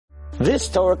This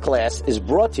Torah class is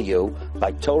brought to you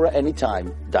by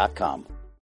TorahAnytime.com.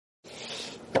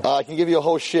 I can give you a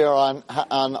whole share on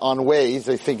Waze.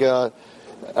 I think I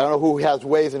don't know who has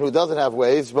Waze and who doesn't have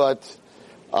Waze, but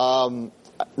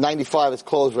 95 is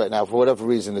closed right now for whatever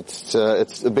reason. It's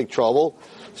a big trouble.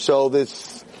 So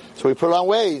we put it on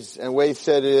Waze, and Waze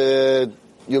said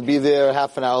you'll be there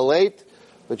half an hour late,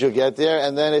 but you'll get there.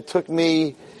 And then it took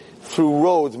me through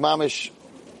roads, mamish,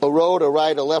 a road, a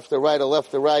right, a left, a right, a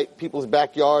left, a right, people's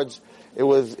backyards. It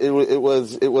was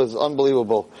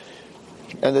unbelievable.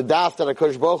 And the daf that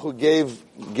HaKadosh Baruch Hu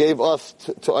gave us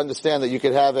to understand that you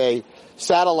could have a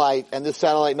satellite, and this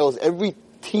satellite knows every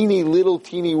teeny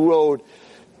road.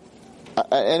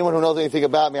 Anyone who knows anything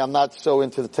about me, I'm not so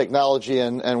into the technology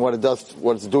and what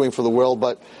it's doing for the world,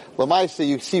 but Lamaisa,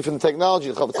 you see from the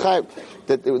technology,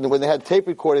 that when they had tape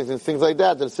recordings and things like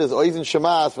that it says, Oizin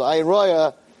Shemas, V'ayin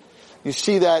Roya, you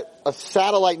see that a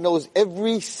satellite knows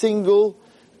every single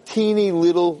teeny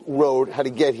little road, how to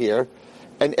get here,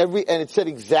 and it said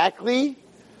exactly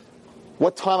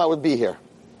what time I would be here.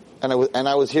 And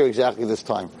I was here exactly this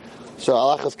time. So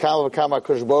Alachas Kama V'Kama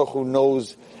HaKadosh Baruch Hu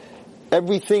knows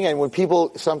everything, and when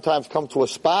people sometimes come to a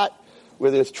spot where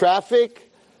there's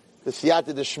traffic, the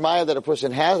siyata d'shmaya that a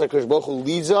person has, HaKadosh Baruch Hu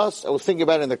leads us. I was thinking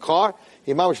about it in the car.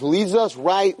 He mamish leads us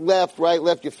right, left.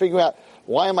 You figure out,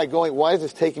 why is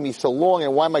this taking me so long,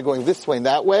 and why am I going this way and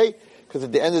that way? Because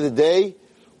at the end of the day,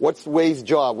 what's Wade's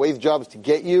job? Wade's job is to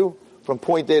get you from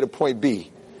point A to point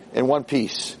B in one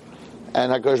piece.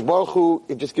 And HaKadosh Baruch Hu,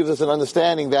 it just gives us an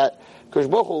understanding that HaKadosh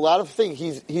Baruch Hu, a lot of things,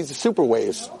 he's a super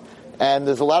Waze. And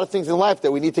there's a lot of things in life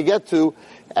that we need to get to,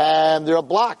 and there are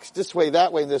blocks, this way,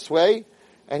 that way, and this way.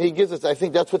 And he gives us, I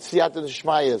think that's what Siyata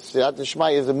D'Shmaya is. Siyata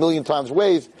D'Shmaya is a million times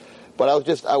Waze, but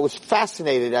I was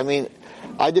fascinated. I mean,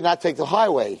 I did not take the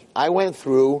highway. I went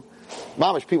through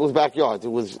mamish people's backyards. It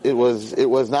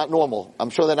was not normal. I'm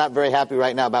sure they're not very happy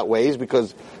right now about Waze,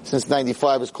 because since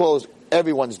 95 is closed,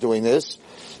 everyone's doing this.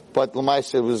 But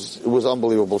Lamaisa, it was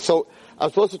unbelievable. So I'm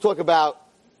supposed to talk about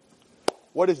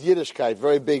what is Yiddishkeit?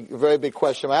 Very big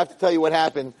question. I have to tell you what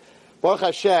happened. Baruch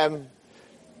Hashem,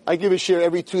 I give a shir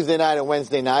every Tuesday night and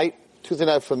Wednesday night. Tuesday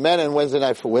night for men and Wednesday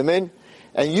night for women.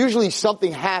 And usually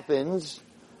something happens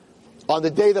on the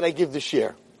day that I give the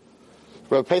shir.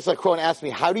 Rabbi Pesach Krohn asked me,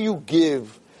 how do you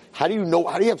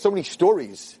have so many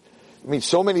stories? I mean,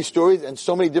 so many stories and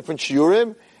so many different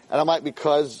shiurim. And I'm like,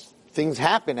 because things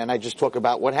happen, and I just talk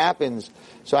about what happens.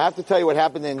 So I have to tell you what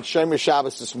happened in Shemer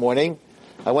Shabbos this morning.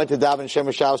 I went to daven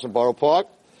Shemer Shabbos in Borough Park,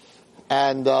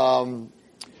 and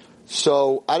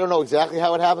so I don't know exactly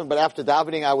how it happened, but after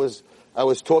davening, I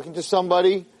was talking to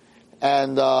somebody,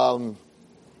 and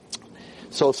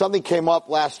so something came up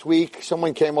last week.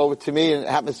 Someone came over to me, and it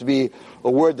happens to be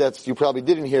a word that you probably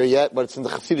didn't hear yet, but it's in the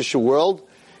Hasidic world,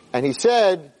 and he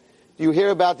said, "Do you hear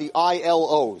about the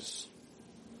ILOs?"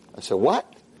 I said, "What?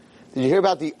 Did you hear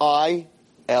about the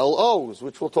ILOs?"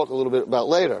 Which we'll talk a little bit about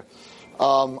later.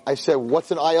 I said,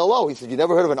 "What's an ILO?" He said, "You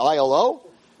never heard of an ILO?"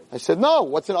 I said, "No,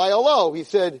 what's an ILO?" He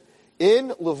said, "In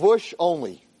Levush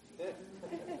only."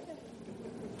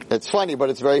 It's funny, but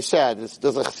it's very sad.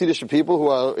 There's a Hasidic people who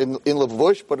are in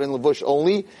Levush, but in Levush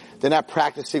only. They're not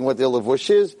practicing what their Levush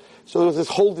is. So there was this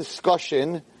whole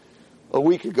discussion a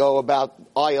week ago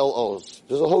about ILOs.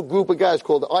 There's a whole group of guys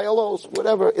called ILOs,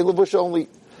 whatever, in Levush only.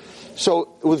 So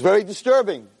it was very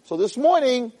disturbing. So this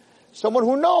morning, someone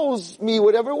who knows me,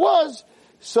 whatever it was,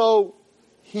 so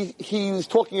he was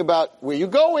talking about where you're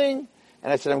going,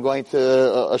 and I said, I'm going to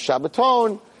a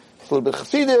Shabbaton, it's a little bit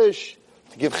Chassidish,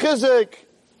 to give chizuk.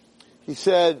 He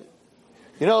said,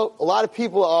 a lot of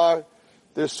people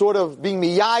they're sort of being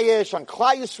miyayish on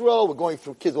Klal Yisrael, we're going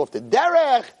through kids off the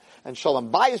derech, and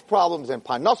shalom bayis problems, and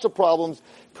parnasa problems,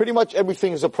 pretty much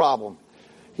everything is a problem.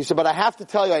 He said, but I have to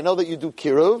tell you, I know that you do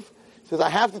kiruv. He says, I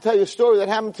have to tell you a story that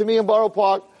happened to me in Borough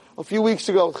Park a few weeks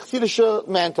ago. A Chassidish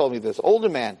man told me this, older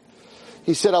man.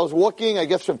 He said, I was walking, I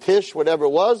guess from Tish, whatever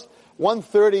it was,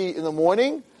 1:30 in the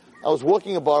morning. I was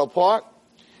walking in Borough Park,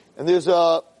 and there's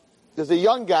a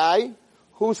young guy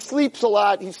who sleeps a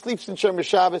lot. He sleeps in Shemer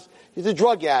Shabbos. He's a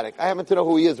drug addict. I happen to know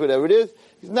who he is, whatever it is.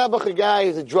 He's not a guy.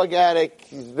 He's a drug addict.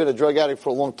 He's been a drug addict for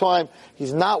a long time.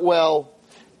 He's not well.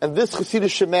 And this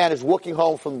Chassidish man is walking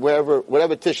home from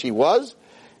whatever Tish he was,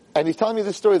 and he's telling me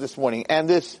this story this morning. And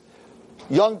this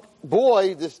young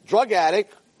boy, this drug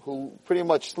addict, who pretty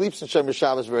much sleeps in Shemer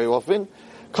Shabbos very often,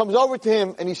 comes over to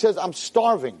him and he says, I'm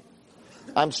starving.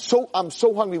 I'm so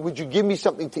hungry. Would you give me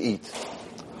something to eat?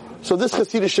 So this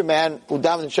Hasidic man who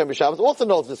davened in Shemer Shabbos also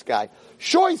knows this guy.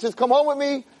 Sure, he says, come home with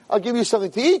me. I'll give you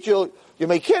something to eat. You'll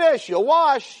make kiddush. You'll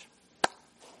wash.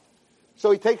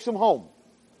 So he takes him home.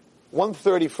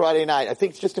 1:30 Friday night. I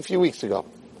think it's just a few weeks ago.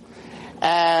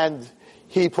 And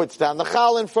he puts down the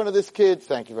challah in front of this kid.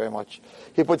 Thank you very much.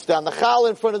 He puts down the challah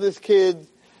in front of this kid,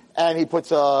 and he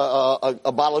puts a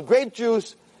bottle of grape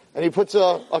juice, and he puts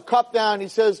a cup down. He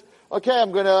says, okay,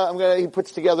 I'm gonna, he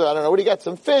puts together, I don't know what he got,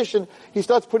 some fish, and he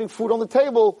starts putting food on the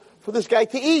table for this guy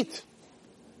to eat.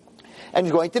 And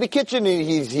he's going to the kitchen, and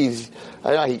he's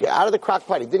I don't know, he got out of the crock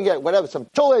pot, he didn't get whatever, some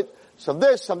chullet, some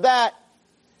this, some that,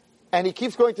 and he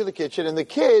keeps going to the kitchen, and the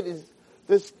kid is,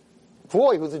 this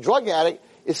boy who's a drug addict,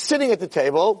 is sitting at the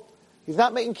table. He's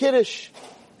not making kiddush.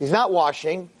 He's not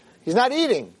washing. He's not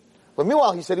eating. But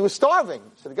meanwhile, he said he was starving.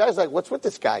 So the guy's like, what's with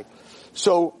this guy?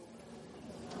 So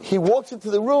he walks into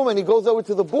the room and he goes over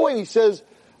to the boy and he says,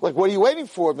 like, what are you waiting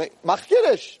for? Make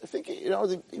kiddush. I think,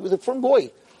 he was a frum boy.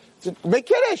 He said, make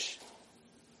kiddush.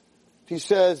 He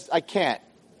says, I can't.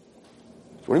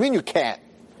 What do you mean you can't?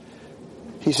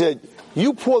 He said,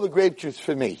 you pour the grape juice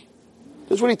for me.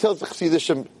 This is what he tells the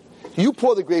Chassidim. You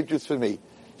pour the grape juice for me.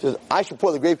 He says, I should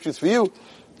pour the grape juice for you.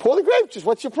 Pour the grape juice.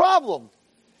 What's your problem?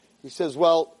 He says,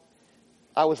 well,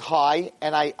 I was high,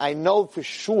 and I know for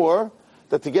sure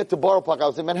that to get to Borough Park, I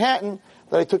was in Manhattan,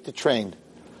 that I took the train.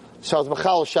 So I was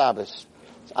Machal Shabbos.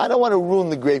 So I don't want to ruin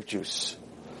the grape juice.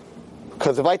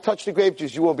 Because if I touch the grape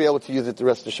juice, you won't be able to use it the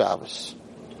rest of Shabbos.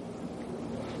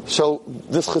 So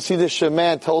this Hasidic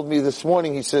man told me this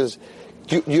morning, he says,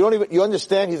 you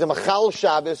understand, he's a Machal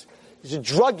Shabbos, he's a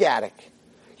drug addict.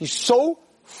 He's so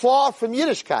far from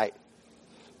Yiddishkeit.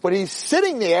 But he's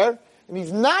sitting there, and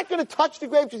he's not going to touch the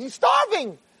grape juice. He's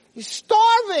starving. He's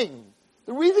starving.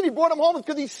 The reason he brought him home is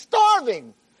because he's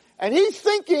starving. And he's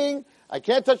thinking, I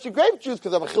can't touch the grape juice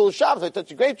because I'm a Chilul Shabbos. I touch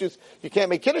the grape juice, you can't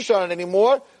make Kiddush on it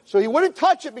anymore. So he wouldn't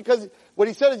touch it because what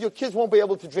he said is your kids won't be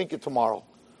able to drink it tomorrow.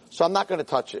 So I'm not going to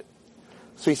touch it.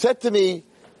 So he said to me,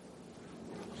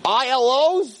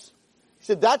 ILOs? He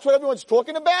said, that's what everyone's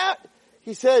talking about?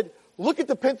 He said, look at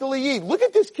the Pentaliyid. Look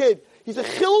at this kid. He's a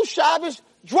Chilul Shabbos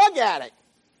drug addict.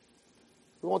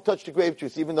 We won't touch the grape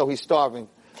juice even though he's starving.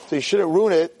 So you shouldn't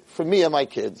ruin it for me and my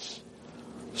kids.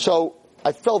 So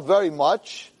I felt very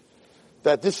much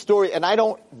that this story, and I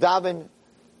don't daven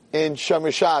in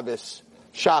Shomer Shabbos,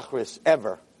 Shachris,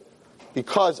 ever.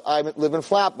 Because I live in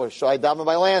Flatbush, so I daven in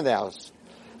my land house.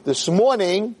 This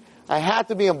morning, I had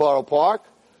to be in Borough Park.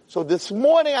 So this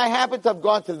morning, I happened to have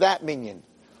gone to that minyan.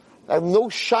 I have no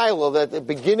shiloh that at the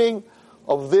beginning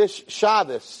of this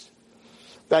Shabbos,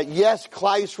 that yes,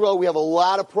 Klal Yisrael, we have a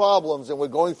lot of problems and we're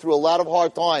going through a lot of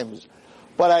hard times.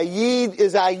 But Ayid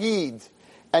is Ayid.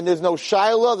 And there's no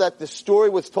shiloh that the story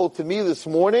was told to me this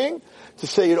morning to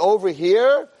say it over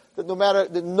here, that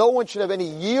that no one should have any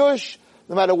yish,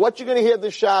 no matter what you're going to hear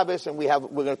this Shabbos, and we're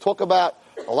going to talk about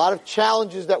a lot of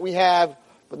challenges that we have,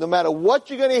 but no matter what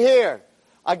you're going to hear,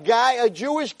 a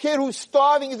Jewish kid who's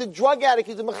starving, he's a drug addict,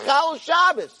 he's a Mechal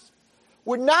Shabbos,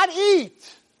 would not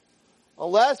eat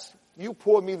unless you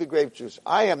pour me the grape juice.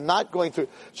 I am not going through.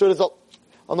 So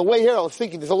on the way here, I was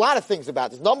thinking, there's a lot of things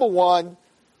about this. Number one,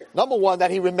 that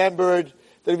he remembered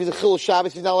that if he's a Chilul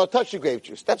Shabbos, he's not allowed to touch the grape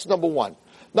juice. That's number one.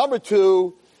 Number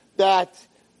two, that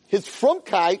his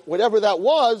frumkeit, whatever that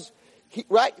was,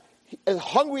 as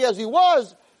hungry as he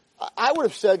was, I would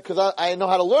have said, because I know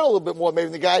how to learn a little bit more, maybe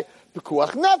the guy,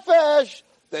 Pekuach Nefesh,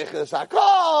 Deiches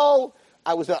Hakol,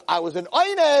 I was an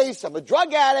oines, I'm a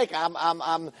drug addict,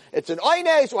 it's an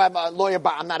oines, or I'm a lawyer,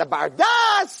 I'm not a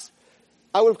bardas.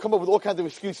 I would have come up with all kinds of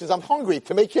excuses. I'm hungry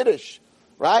to make Kiddush,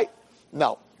 right?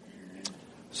 No.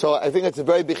 So I think it's a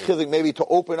very big chiddush maybe to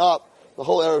open up the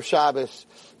whole Erev Shabbos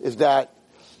is that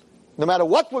no matter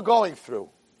what we're going through,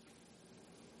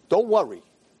 don't worry.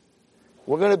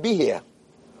 We're going to be here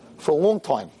for a long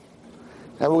time.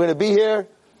 And we're going to be here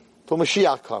till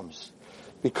Mashiach comes.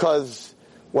 Because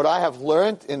what I have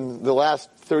learned in the last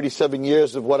 37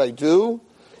 years of what I do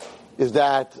is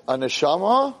that a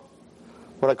neshama,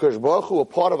 what HaKadosh Baruch Hu, a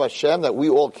part of Hashem that we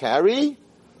all carry,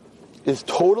 is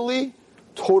totally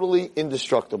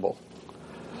indestructible.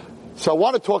 So I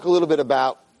want to talk a little bit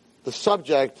about the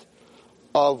subject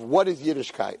of what is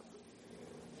Yiddishkeit.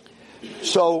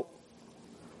 So,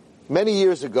 many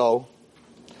years ago,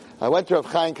 I went to Rav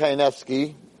Chaim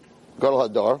Kanievsky, Gadol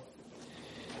Hador,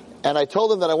 and I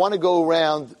told him that I want to go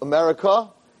around America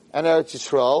and Eretz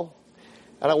Yisrael,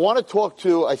 and I want to talk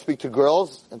to, I speak to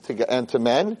girls and to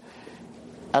men,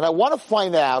 and I want to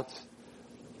find out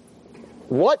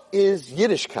what is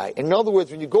Yiddishkeit. In other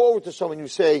words, when you go over to someone, you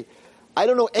say, I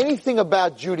don't know anything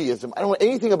about Judaism. I don't know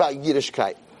anything about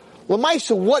Yiddishkeit.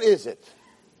 Lamaisa, what is it?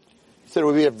 He said it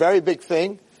would be a very big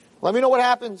thing. Let me know what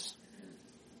happens.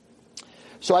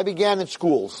 So I began in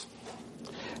schools.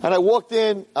 And I walked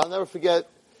in, I'll never forget,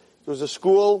 there was a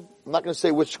school I'm not going to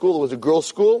say which school. It was a girls'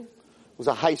 school. It was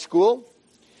a high school.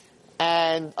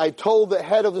 And I told the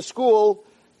head of the school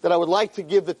that I would like to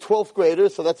give the 12th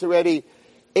graders, so that's already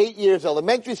 8 years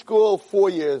elementary school, 4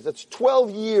 years. That's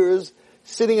 12 years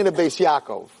sitting in a Beis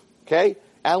Yaakov, okay,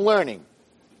 and learning.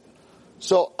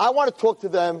 So I want to talk to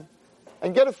them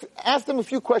and ask them a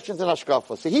few questions in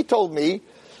Hashkafa. So he told me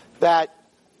that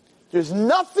there's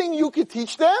nothing you could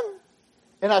teach them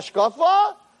in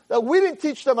Hashkafa that we didn't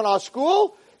teach them in our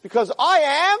school, because I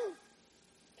am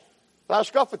the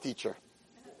Hashkafa teacher.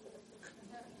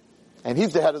 And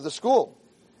he's the head of the school.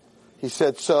 He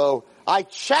said, so I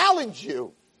challenge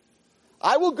you.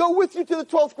 I will go with you to the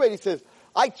 12th grade. He says,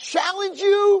 I challenge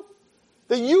you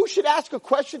that you should ask a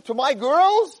question to my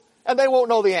girls and they won't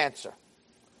know the answer.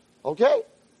 Okay?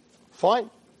 Fine.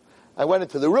 I went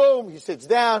into the room. He sits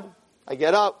down. I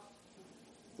get up.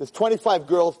 There's 25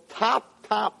 girls.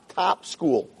 Top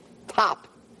school. Top.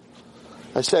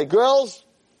 I say, girls,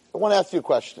 I want to ask you a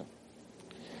question.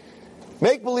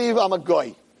 Make believe I'm a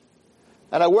goy.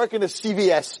 And I work in a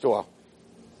CVS store.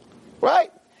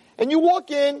 Right? And you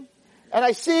walk in, and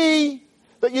I see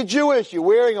that you're Jewish. You're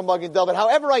wearing a Magen David.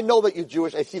 However I know that you're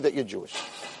Jewish, I see that you're Jewish.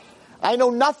 I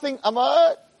know nothing. I'm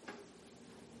a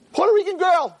Puerto Rican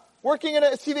girl working in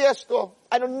a CVS store.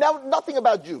 I know nothing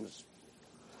about Jews.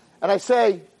 And I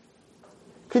say,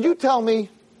 could you tell me,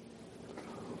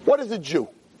 what is a Jew?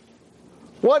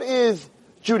 What is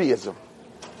Judaism?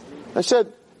 I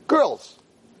said, girls,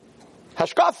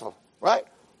 hashkafa, right?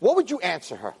 What would you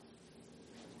answer her?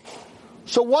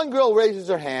 So one girl raises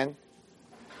her hand,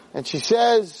 and she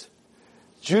says,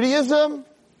 Judaism,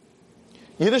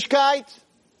 Yiddishkeit,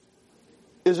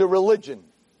 is a religion.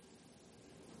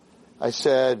 I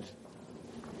said,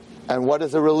 and what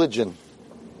is a religion?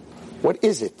 What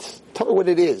is it? Tell me what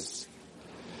it is.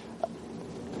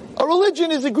 A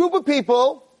religion is a group of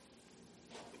people.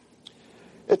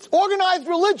 It's organized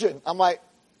religion. I'm like,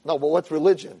 no, but what's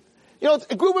religion? You know, it's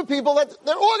a group of people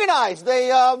they're organized. They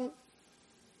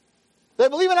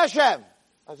believe in Hashem.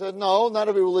 I said, no, not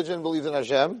every religion believes in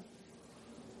Hashem.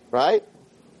 Right?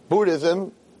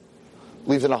 Buddhism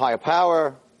believes in a higher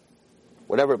power,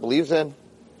 whatever it believes in.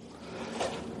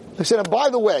 I said, and by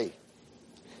the way,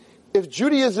 if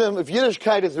Judaism, if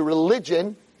Yiddishkeit is a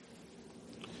religion,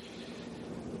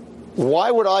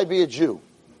 why would I be a Jew?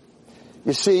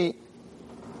 You see,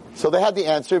 so they had the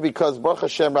answer because Baruch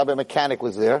Hashem, Rabbi Mechanic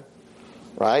was there,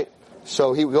 right?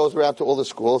 So he goes around to all the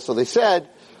schools. So they said,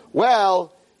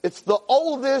 well, it's the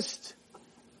oldest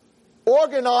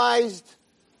organized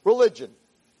religion.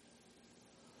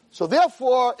 So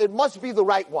therefore, it must be the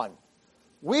right one.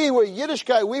 We were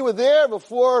Yiddishkeit. We were there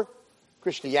before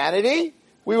Christianity.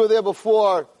 We were there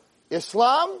before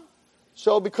Islam.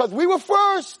 So because we were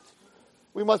first,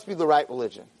 we must be the right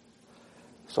religion.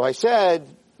 So I said,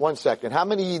 1 second, how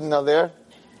many Eden are there?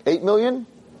 8 million?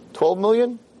 12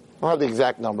 million? I don't have the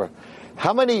exact number.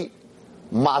 How many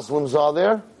Muslims are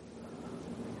there?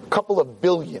 A couple of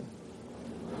billion.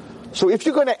 So if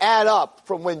you're going to add up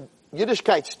from when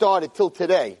Yiddishkeit started till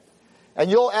today,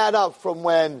 and you'll add up from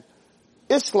when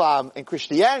Islam and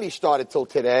Christianity started till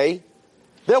today,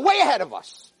 they're way ahead of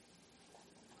us.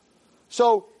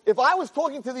 So if I was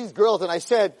talking to these girls and I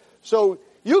said, so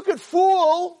you could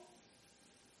fool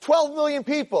 12 million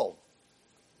people,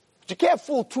 but you can't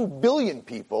fool 2 billion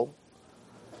people.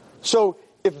 So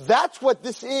if that's what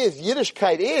this is,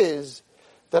 Yiddishkeit is,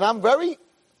 then I'm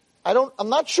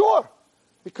not sure.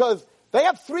 Because they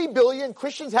have 3 billion,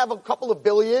 Christians have a couple of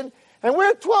billion, and we're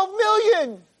at 12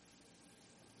 million.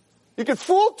 You can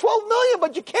fool 12 million,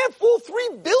 but you can't fool 3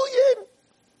 billion.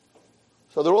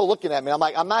 So they're all looking at me. I'm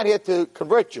like, I'm not here to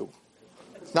convert you.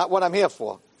 It's not what I'm here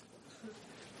for.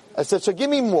 I said, so give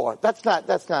me more. That's not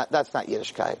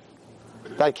Yiddishkeit.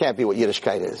 That can't be what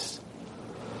Yiddishkeit is.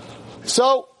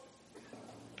 So,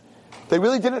 they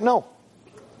really didn't know.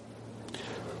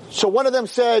 So one of them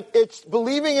said, it's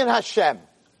believing in Hashem.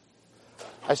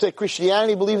 I said,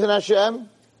 Christianity believes in Hashem,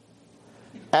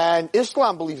 and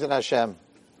Islam believes in Hashem.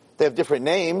 They have different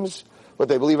names, but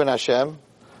they believe in Hashem.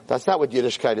 That's not what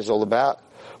Yiddishkeit is all about.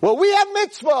 Well, we have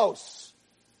mitzvos.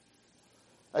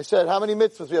 I said, how many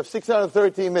mitzvahs? We have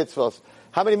 613 mitzvahs.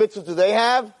 How many mitzvahs do they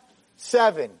have?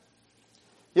 7.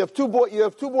 You have two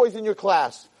boys in your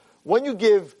class. One you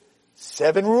give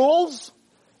 7 rules,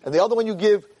 and the other one you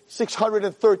give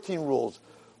 613 rules.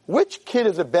 Which kid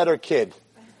is a better kid?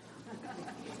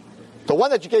 The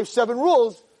one that you gave 7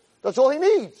 rules, that's all he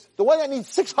needs. The one that needs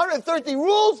 613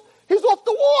 rules, he's off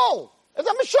the wall. It's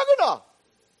a meshugana.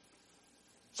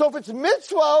 So if it's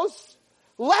mitzvos,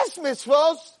 less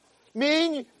mitzvos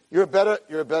mean you're a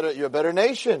better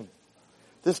nation.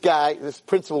 this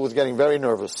principal was getting very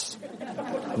nervous.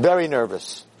 Very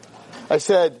nervous. I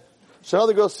said, so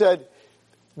another girl said,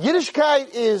 Yiddishkeit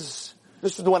is,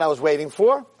 this is the one I was waiting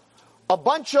for, a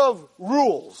bunch of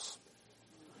rules.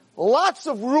 Lots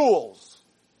of rules.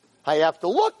 How you have to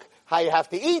look, how you have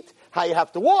to eat, how you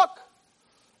have to walk.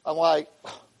 I'm like,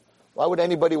 why would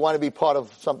anybody want to be part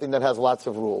of something that has lots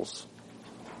of rules?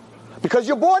 Because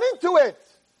you're born into it.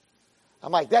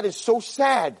 I'm like, that is so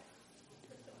sad.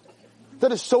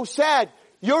 That is so sad.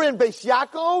 You're in Beis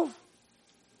Yaakov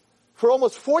for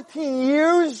almost 14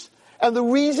 years, and the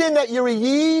reason that you're a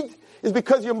Yid is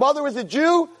because your mother is a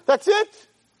Jew. That's it.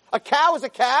 A cow is a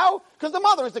cow because the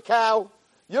mother is a cow.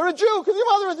 You're a Jew because your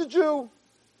mother is a Jew.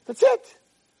 That's it.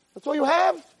 That's all you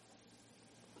have.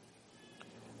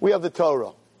 We have the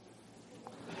Torah.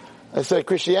 I said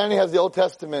Christianity has the Old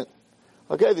Testament.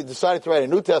 Okay, they decided to write a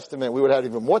New Testament. We would have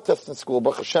even more tests in school.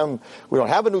 Baruch Hashem, we don't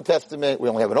have a New Testament. We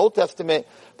only have an Old Testament.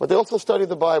 But they also study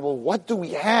the Bible. What do we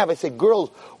have? I said, girls,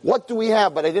 what do we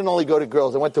have? But I didn't only go to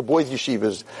girls. I went to boys'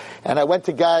 yeshivas. And I went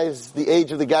to guys, the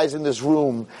age of the guys in this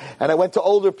room. And I went to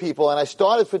older people. And I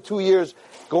started for 2 years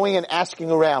going and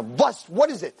asking around.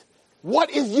 What is it? What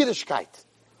is Yiddishkeit?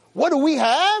 What do we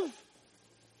have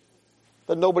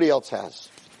that nobody else has?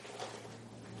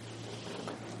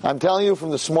 I'm telling you,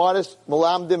 from the smartest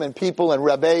malamdim and people and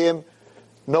rabbeim,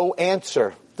 no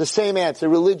answer. The same answer,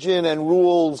 religion and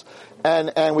rules,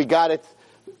 and we got it.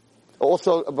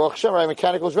 Also, Baruch Hashem, Rabbi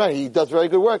Mechanical is right. He does very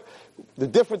good work. The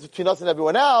difference between us and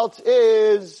everyone else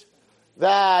is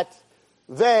that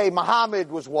Muhammad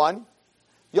was one,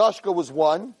 Yashka was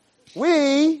one.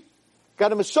 We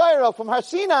got a Messiah from Har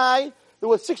Sinai. There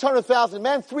were 600,000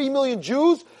 men, 3 million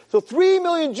Jews. So 3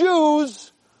 million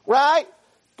Jews, right?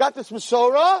 Got this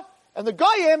Masorah, and the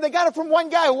Goyim, they got it from one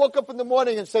guy who woke up in the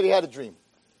morning and said he had a dream.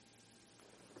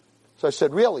 So I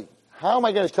said, really? How am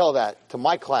I going to tell that to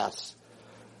my class?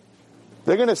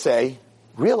 They're going to say,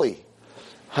 really?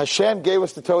 Hashem gave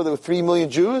us the Torah, there were 3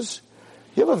 million Jews?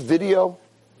 You have a video?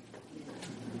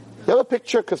 You have a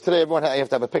picture? Because today you have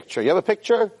to have a picture. You have a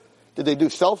picture? Did they do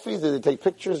selfies? Did they take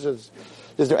pictures?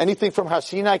 Is there anything from Har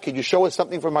Sinai? Could you show us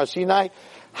something from Har Sinai?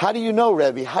 How do you know,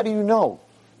 Rebbe? How do you know?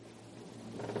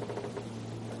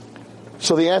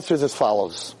 So the answer is as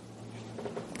follows.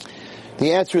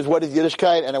 The answer is, what is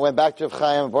Yiddishkeit? And I went back to Rav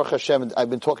Chaim, Baruch Hashem, and I've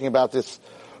been talking about this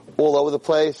all over the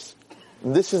place.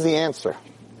 And this is the answer.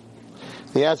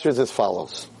 The answer is as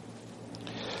follows.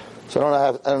 So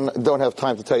I don't have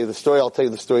time to tell you the story. I'll tell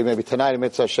you the story maybe tonight,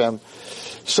 Mitzvah Hashem.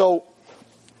 So,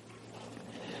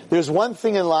 there's one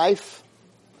thing in life,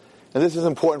 and this is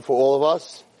important for all of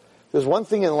us, there's one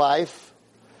thing in life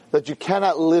that you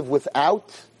cannot live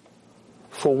without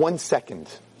for 1 second.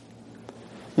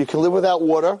 You can live without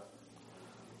water.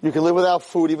 You can live without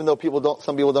food, even though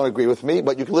some people don't agree with me,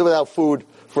 but you can live without food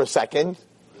for a second.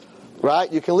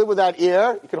 Right? You can live without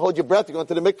air. You can hold your breath. You go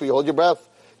into the mikveh, you hold your breath.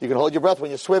 You can hold your breath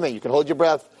when you're swimming. You can hold your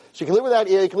breath. So you can live without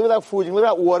air. You can live without food. You can live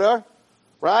without water.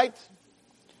 Right?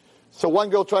 So one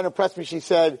girl trying to impress me, she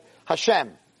said,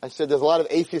 Hashem. I said, there's a lot of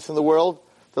atheists in the world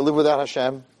that live without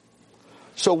Hashem.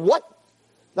 So what?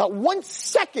 Not 1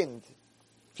 second.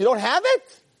 If you don't have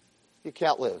it, you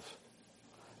can't live. And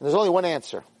there's only one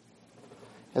answer.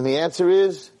 And the answer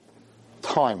is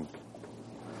time.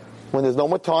 When there's no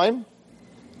more time,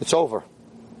 it's over.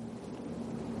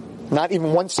 Not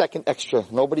even 1 second extra.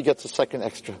 Nobody gets a second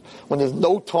extra. When there's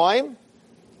no time,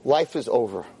 life is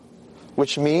over.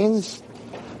 Which means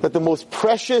that the most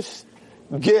precious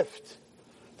gift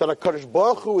that HaKadosh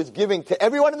Baruch Hu is giving to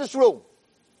everyone in this room,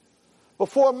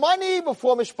 before money,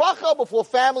 before mishpacha, before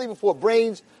family, before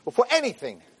brains, before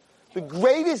anything, the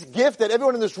greatest gift that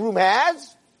everyone in this room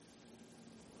has,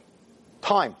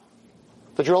 time.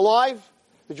 That you're alive,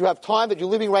 that you have time, that you're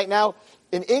living right now.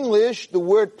 In English, the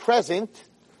word present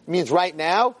means right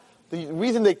now. The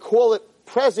reason they call it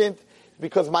present is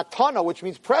because matana, which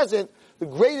means present, the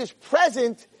greatest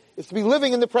present is to be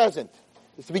living in the present.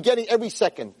 It's to be getting every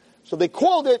second. So they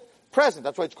called it present.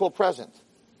 That's why it's called present.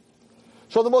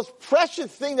 So the most precious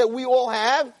thing that we all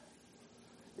have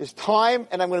is time,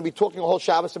 and I'm going to be talking a whole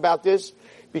Shabbos about this,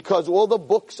 because all the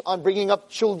books on bringing up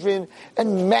children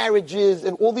and marriages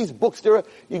and all these books,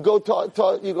 you go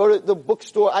to the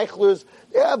bookstore, Eichler's,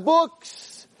 they have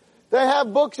books. They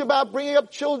have books about bringing up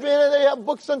children, and they have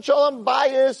books on shalom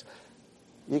bias.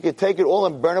 You can take it all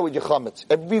and burn it with your chametz,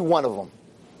 every one of them.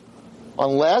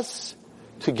 Unless,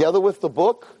 together with the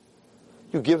book,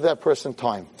 you give that person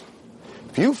time.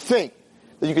 If you think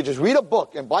that you could just read a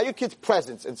book and buy your kids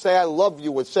presents and say I love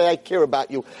you or say I care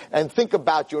about you and think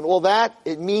about you and all that,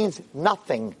 it means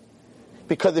nothing.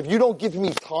 Because if you don't give me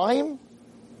time,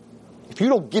 If you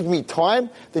don't give me time,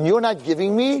 then you're not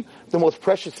giving me the most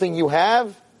precious thing you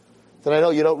have, then I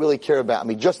know you don't really care about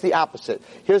me. Just the opposite.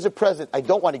 Here's a present. I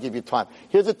don't want to give you time.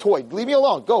 Here's a toy. Leave me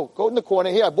alone. Go in the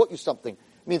corner. Here, I bought you something.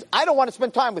 It means I don't want to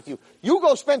spend time with you. You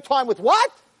go spend time with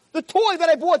what? The toy that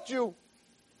I bought you.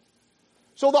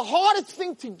 So the hardest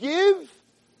thing to give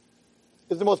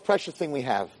is the most precious thing we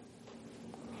have,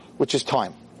 which is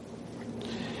time.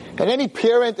 And any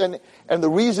parent, and the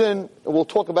reason, we'll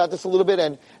talk about this a little bit,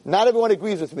 and not everyone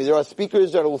agrees with me. There are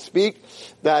speakers that will speak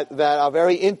that are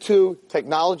very into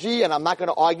technology, and I'm not going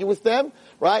to argue with them,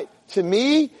 right? To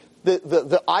me,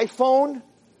 the iPhone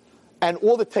and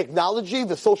all the technology,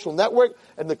 the social network,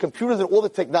 and the computers and all the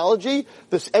technology,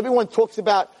 everyone talks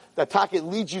about that it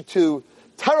leads you to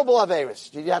terrible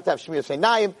averis. You have to have Shmir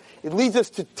Seinayim. It leads us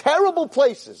to terrible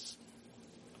places.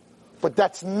 But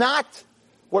that's not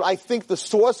what I think the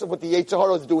source of what the Yetzer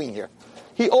Hara is doing here.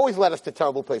 He always led us to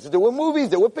terrible places. There were movies,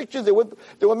 there were pictures, there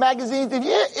were magazines. And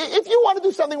if you want to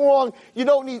do something wrong, you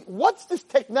don't need... What's this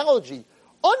technology?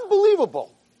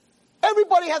 Unbelievable.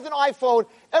 Everybody has an iPhone.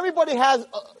 Everybody has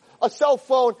a cell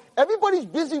phone. Everybody's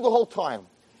busy the whole time.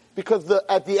 Because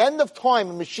at the end of time,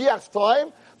 in Mashiach's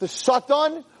time, the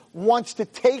Satan wants to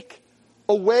take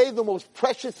away the most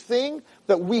precious thing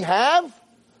that we have,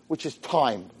 which is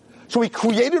time. So he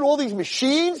created all these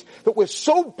machines that we're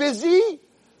so busy.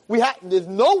 There's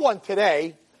no one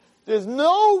today. There's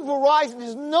no Verizon.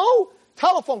 There's no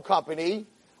telephone company.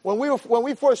 When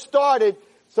we first started,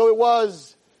 so it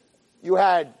was, you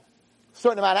had a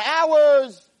certain amount of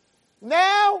hours.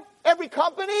 Now, every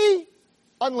company,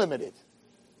 unlimited.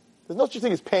 There's no such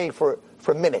thing as paying for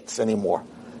minutes anymore.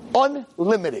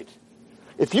 Unlimited.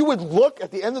 If you would look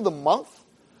at the end of the month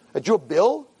at your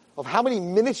bill of how many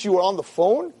minutes you were on the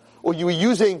phone or you were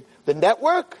using the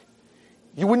network,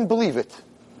 you wouldn't believe it.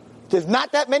 There's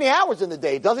not that many hours in the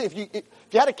day. If you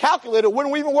had a calculator, it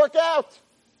wouldn't even work out.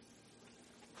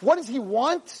 What does he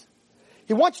want?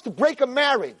 He wants to break a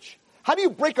marriage. How do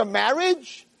you break a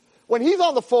marriage? When he's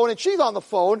on the phone and she's on the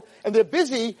phone and they're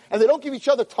busy and they don't give each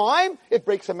other time, it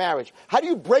breaks a marriage. How do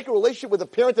you break a relationship with a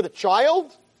parent and a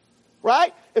child?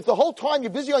 Right? If the whole time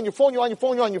you're busy on your phone, you're on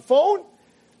your phone,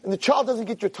 and the child doesn't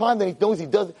get your time, then he knows he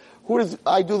does.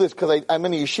 I do this because I'm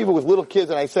in a yeshiva with little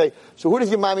kids and I say, so who does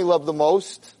your mommy love the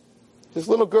most? This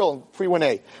little girl in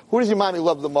 3-1A. Who does your mommy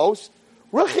love the most?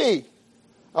 Ruchi.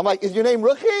 I'm like, is your name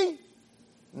Ruchi?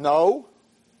 No.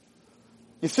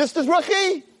 Your sister's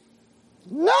Ruchi?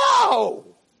 No.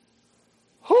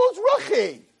 Who's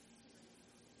Ruchi?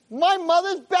 My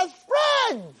mother's best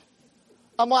friend.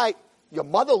 I'm like, your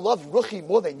mother loves Ruchi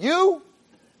more than you?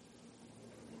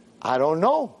 I don't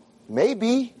know.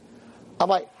 Maybe. I'm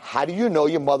like, how do you know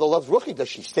your mother loves Ruchi? Does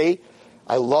she say,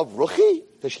 I love Ruchi?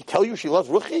 Does she tell you she loves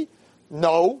Ruchi?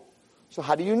 No. So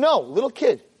how do you know? Little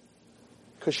kid.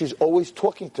 Because she's always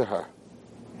talking to her.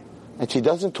 And she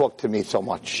doesn't talk to me so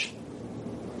much.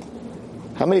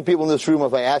 How many people in this room,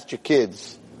 if I asked your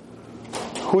kids,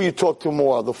 who you talk to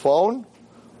more, the phone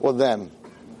or them?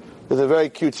 There's a very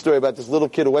cute story about this little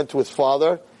kid who went to his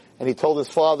father, and he told his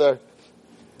father,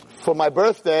 for my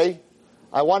birthday,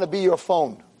 I want to be your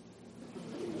phone.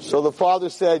 So the father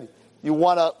said, you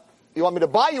want me to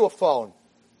buy you a phone?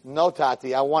 No,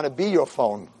 Tati, I want to be your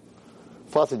phone.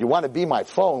 The father said, you want to be my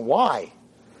phone? Why?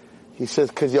 He says,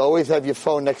 because you always have your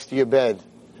phone next to your bed.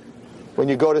 When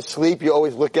you go to sleep, you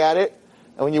always look at it.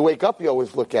 And when you wake up, you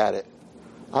always look at it.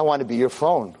 I want to be your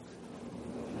phone.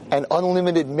 And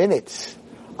unlimited minutes.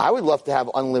 I would love to have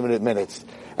unlimited minutes.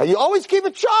 And you always keep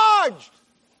it charged.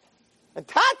 And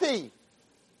Tati,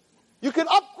 you can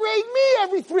upgrade me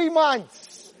every 3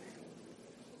 months.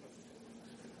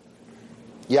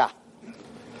 Yeah.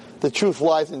 The truth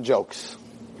lies in jokes.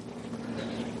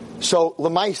 So,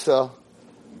 Lamaisa,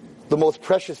 the most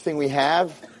precious thing we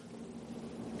have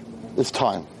is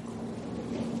time.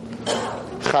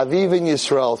 Chaviv in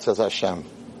Yisrael, says Hashem.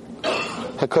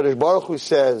 HaKadosh Baruch Hu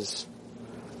says,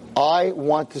 I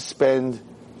want to spend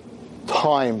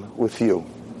time with you.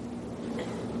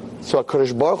 So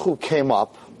HaKadosh Baruch Hu came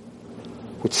up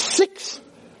with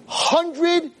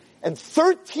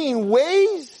 613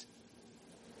 ways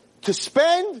to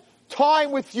spend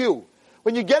time with you.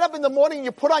 When you get up in the morning and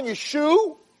you put on your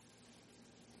shoe,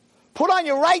 put on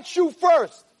your right shoe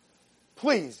first.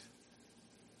 Please.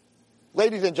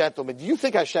 Ladies and gentlemen, do you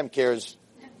think Hashem cares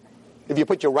if you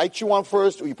put your right shoe on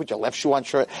first or you put your left shoe on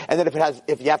first? And then if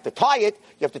you have to tie it,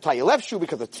 you have to tie your left shoe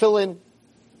because it's tefillin.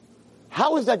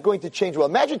 How is that going to change? Well,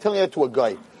 imagine telling that to a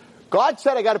guy. God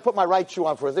said I got to put my right shoe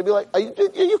on first. They'd be like, are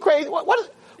you crazy? What does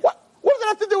that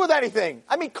have to do with anything?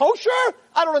 I mean, kosher?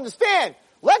 I don't understand.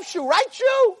 Left shoe, right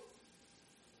shoe?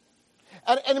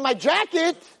 And in my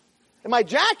jacket, in my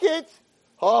jacket.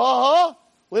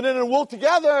 Linen and wool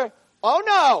together. Oh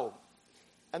no.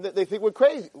 And they think we're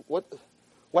crazy.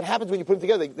 What happens when you put them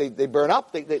together? They burn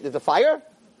up? There's a fire?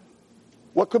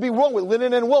 What could be wrong with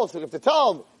linen and wool? So if they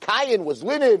tell them Cain was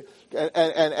linen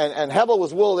and Hevel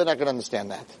was wool, they're not going to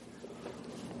understand that.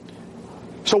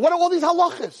 So what are all these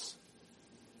halachas?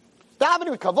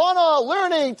 Davening with kavanah,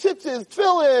 learning, tzitzis,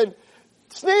 tefillin,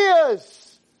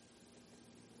 tznias.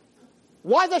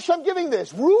 Why is Hashem giving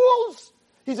this? Rules?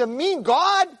 He's a mean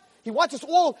God? He wants us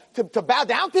all to bow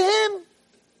down to Him?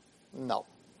 No.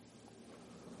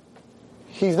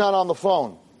 He's not on the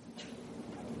phone.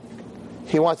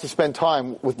 He wants to spend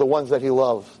time with the ones that He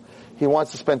loves. He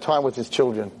wants to spend time with His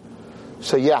children.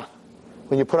 So yeah,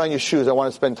 when you put on your shoes, I want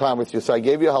to spend time with you. So I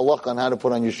gave you a halakha on how to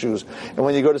put on your shoes. And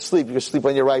when you go to sleep, you can sleep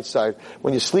on your right side.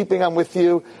 When you're sleeping, I'm with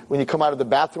you. When you come out of the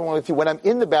bathroom, I'm with you. When I'm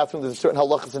in the bathroom, there's a certain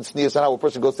halachas and sneers on how a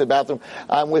person goes to the bathroom.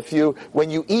 I'm with you. When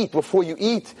you eat, before you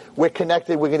eat, we're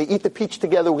connected. We're going to eat the peach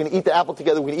together. We're going to eat the apple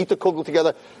together. We're going to eat the kugel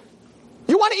together.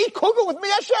 You want to eat kugel with me,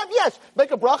 Hashem? Yes.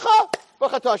 Make a bracha.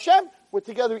 Bracha to Hashem. We're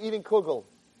together eating kugel.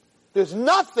 There's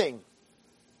nothing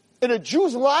in a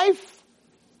Jew's life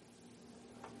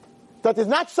that there's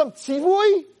not some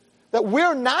tzivui that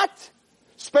we're not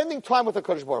spending time with the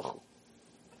Kadosh Baruch Hu.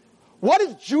 What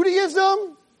is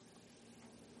Judaism?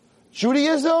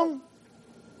 Judaism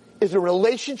is a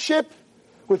relationship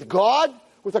with God,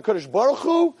 with the Kadosh Baruch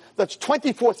Hu, that's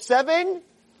 24/7,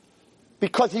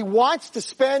 because He wants to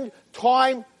spend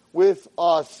time with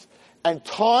us. And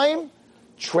time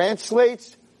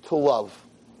translates to love.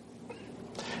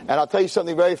 And I'll tell you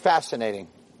something very fascinating.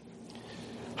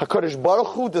 HaKadosh Baruch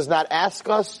Hu does not ask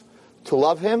us to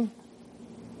love Him.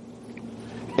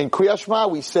 In Kriya Shema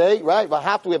we say, right,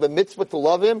 we have a mitzvah to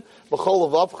love Him,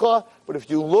 b'chol levavcha, but if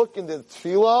you look in the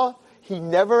tefillah, He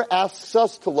never asks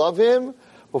us to love Him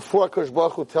before HaKadosh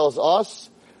Baruch Hu tells us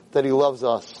that He loves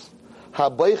us.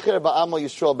 Ha'beicher ba'amo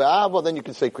Yisrael be'ava, then you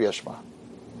can say Kriya Shema.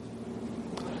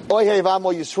 Oyhei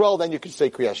v'amo Yisrael, then you can say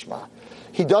Kriya Shema.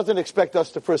 He doesn't expect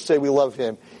us to first say we love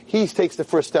Him. He takes the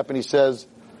first step and He says,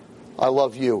 I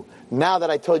love you. Now that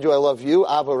I told you I love you,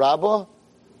 Ava Rabba,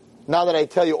 now that I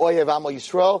tell you, Oyev Amo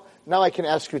Yisrael, now I can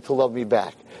ask you to love me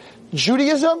back.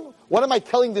 Judaism, what am I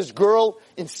telling this girl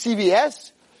in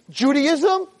CVS?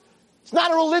 Judaism, it's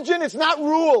not a religion, it's not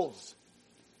rules.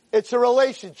 It's a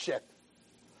relationship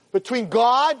between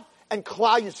God and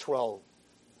Klal Yisrael.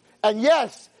 And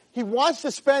yes, He wants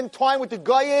to spend time with the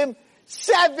Goyim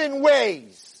 7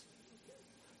 ways.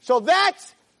 So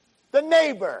that's the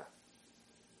neighbor.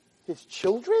 His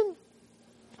children?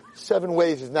 7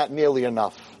 ways is not nearly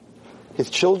enough. His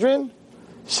children?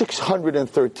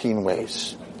 613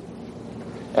 ways.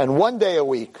 And 1 day a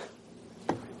week.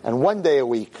 And 1 day a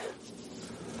week.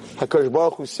 HaKadosh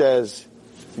Baruch Hu says,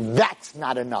 that's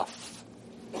not enough.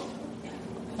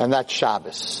 And that's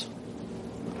Shabbos.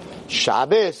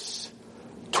 Shabbos,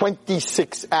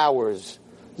 26 hours.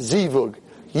 Zivug,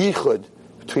 Yichud,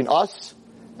 between us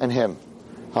and Him.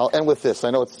 I'll end with this.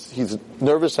 I know he's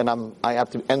nervous and I have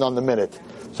to end on the minute.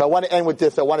 So I want to end with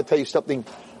this. I want to tell you something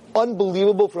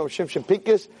unbelievable from Shimshon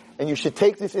Pincus, and you should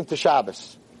take this into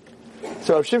Shabbos.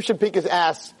 So Shimshon Pincus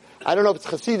asks, I don't know if it's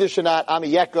Chassidish or not, I'm a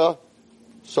Yekka,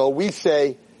 so we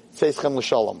say, Tzeichem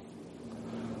L'Shalom.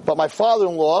 But my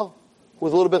father-in-law, who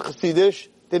was a little bit Chassidish,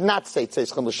 did not say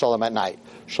Tzeichem L'Shalom at night.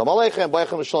 Shalom Aleichem,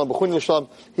 Bayechem L'Shalom, B'chunim L'Shalom,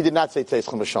 he did not say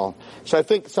Tzeichem L'Shalom. So I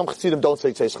think some Chassidim don't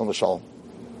say Tzeichem L'Shalom.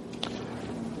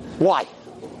 Why?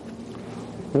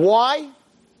 Why?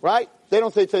 Right? They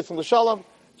don't say Tzeichem L'Shalom.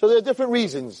 So there are different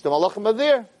reasons. The Malachim are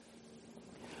there.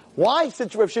 Why,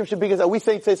 since Rav Shimshon Pincus, are we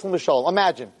saying Tzeichem L'Shalom?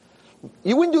 Imagine.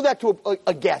 You wouldn't do that to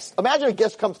a guest. Imagine a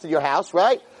guest comes to your house,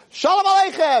 right? Shalom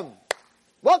Aleichem!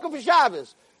 Welcome for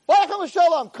Shabbos. Bayechem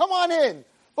L'Shalom, come on in.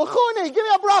 B'chuni, give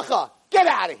me a bracha. Get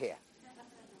out of here.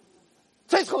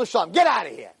 Tzeichem L'Shalom, get out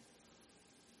of here.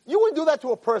 You wouldn't do that to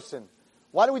a person.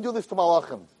 Why do we do this to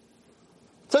Malachim?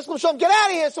 Tzeichem L'Shalom, get out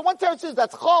of here. So one terror says,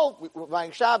 that's Chol, we're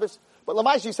buying Shabbos. But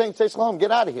Lamai, she's saying, Tzeichem L'Shalom, get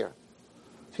out of here.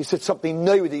 So he said something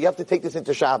new that you have to take this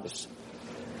into Shabbos.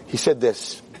 He said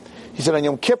this. He said on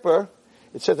Yom Kippur,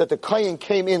 it says that the Kohen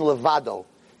came in Levado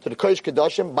to the Kodesh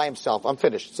Kedoshim by himself. I'm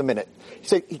finished. It's a minute. He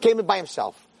said he came in by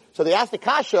himself. So they asked the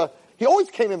Kasha, he always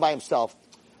came in by himself.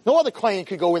 No other Kohen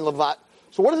could go in Levado.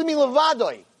 So what does it mean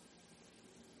Levadoi?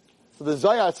 So the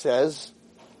Zohar says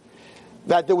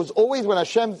that there was always, when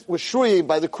Hashem was shruying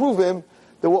by the Kruvim,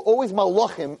 there were always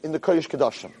Malachim in the Kodesh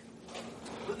Kedoshim.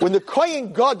 When the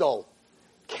Kohen Gadol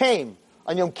came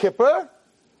on Yom Kippur,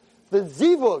 the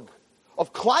Zivug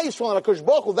of Klal Yisrael and HaKadosh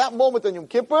Baruch Hu, that moment on Yom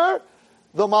Kippur,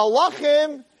 the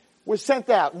Malachim were sent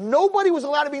out. Nobody was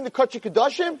allowed to be in the Kodesh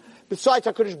Kedoshim besides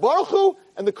HaKadosh Baruch Hu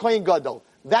and the Kohen Gadol.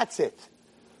 That's it.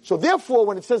 So therefore,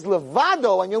 when it says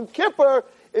Levado on Yom Kippur,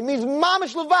 it means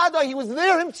Mamish Levado. He was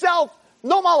there himself.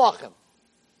 No Malachim.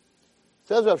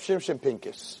 Says Rav Shimshon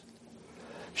Pincus.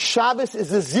 Shabbos is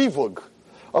the zivug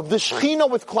of the Shechina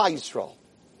with Klal Yisrael.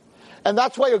 And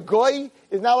that's why a goy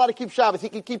is not allowed to keep Shabbos. He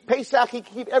can keep Pesach, he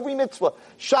can keep every mitzvah.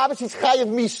 Shabbos is Chayav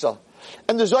Misa.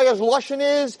 And the Zohar's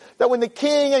Lashon is that when the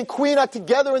king and queen are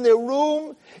together in their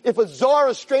room, if a czar,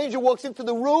 a stranger, walks into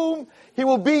the room,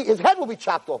 his head will be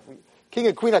chopped off. King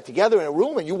and queen are together in a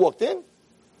room and you walked in.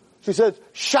 So he says,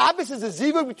 Shabbos is a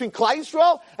zivug between Klal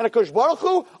Yisrael and HaKadosh Baruch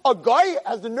Hu. A guy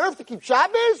has the nerve to keep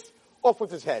Shabbos off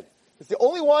with his head. It's the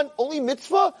only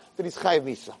mitzvah that is Chayav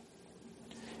Misa.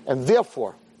 And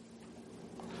therefore,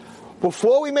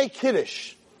 before we make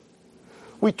Kiddush,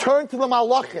 we turn to the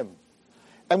Malachim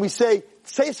and we say,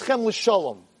 Tzeichem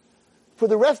l'shalom. For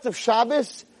the rest of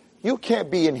Shabbos, you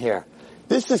can't be in here.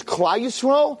 This is Klal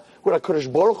Yisrael with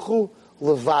HaKadosh Baruch Hu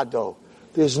levado.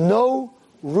 There's no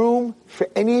room for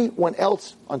anyone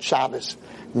else on Shabbos.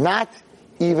 Not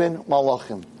even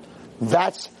Malachim.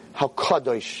 That's how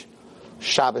Kadosh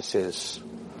Shabbos is.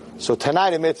 So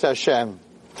tonight in Mitzvah Hashem,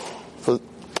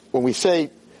 when we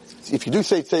say, if you do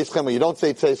say Tzeichem or you don't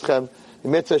say Tzeichem,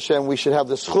 in Mitzvah Hashem we should have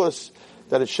the schus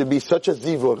that it should be such a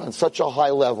zivug on such a high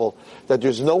level that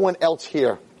there's no one else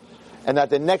here, and that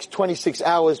the next 26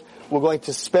 hours we're going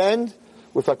to spend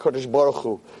with HaKadosh Baruch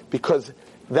Hu, because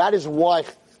that is why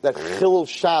that Chilul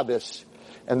Shabbos,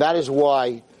 and that is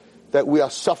why that we are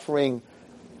suffering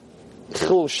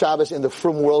Chilul Shabbos in the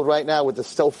frum world right now with the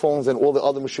cell phones and all the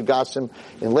other Meshugasim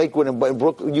in Lakewood and in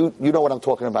Brooklyn. You know what I'm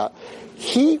talking about.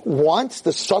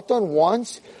 The Satan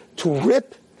wants to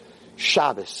rip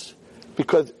Shabbos.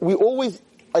 Because we always,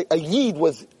 a Yid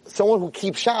was someone who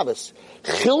keeps Shabbos.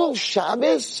 Chilul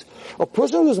Shabbos, a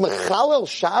person who's Mechalel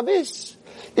Shabbos,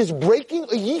 is breaking a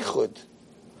Yichud.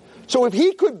 So if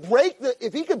he could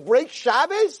break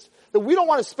Shabbos, that we don't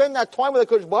want to spend that time with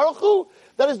HaKadosh Baruch Hu,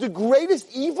 that is the greatest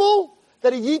evil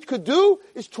that a Yid could do,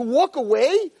 is to walk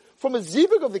away from a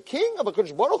zivug of the king, of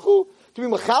HaKadosh Baruch Hu, to be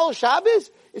Mechalel Shabbos.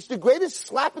 It's the greatest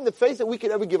slap in the face that we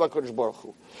could ever give HaKadosh Baruch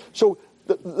Hu. So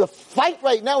the fight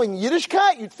right now in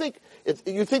Yiddishkeit, you'd think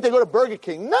they go to Burger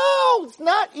King. No, it's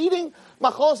not eating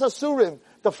Machalos Asurim.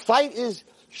 The fight is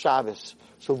Shabbos.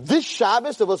 So this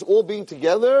Shabbos of us all being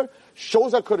together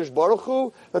shows HaKadosh Baruch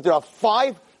Hu that there are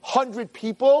 500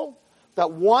 people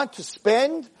that want to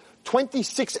spend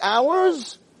 26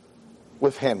 hours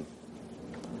with Him.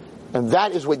 And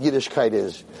that is what Yiddishkeit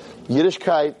is.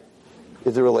 Yiddishkeit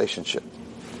is a relationship.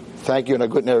 Thank you and a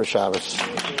good Erev Shabbos.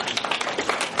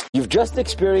 You've just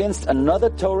experienced another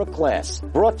Torah class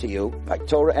brought to you by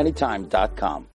TorahAnytime.com.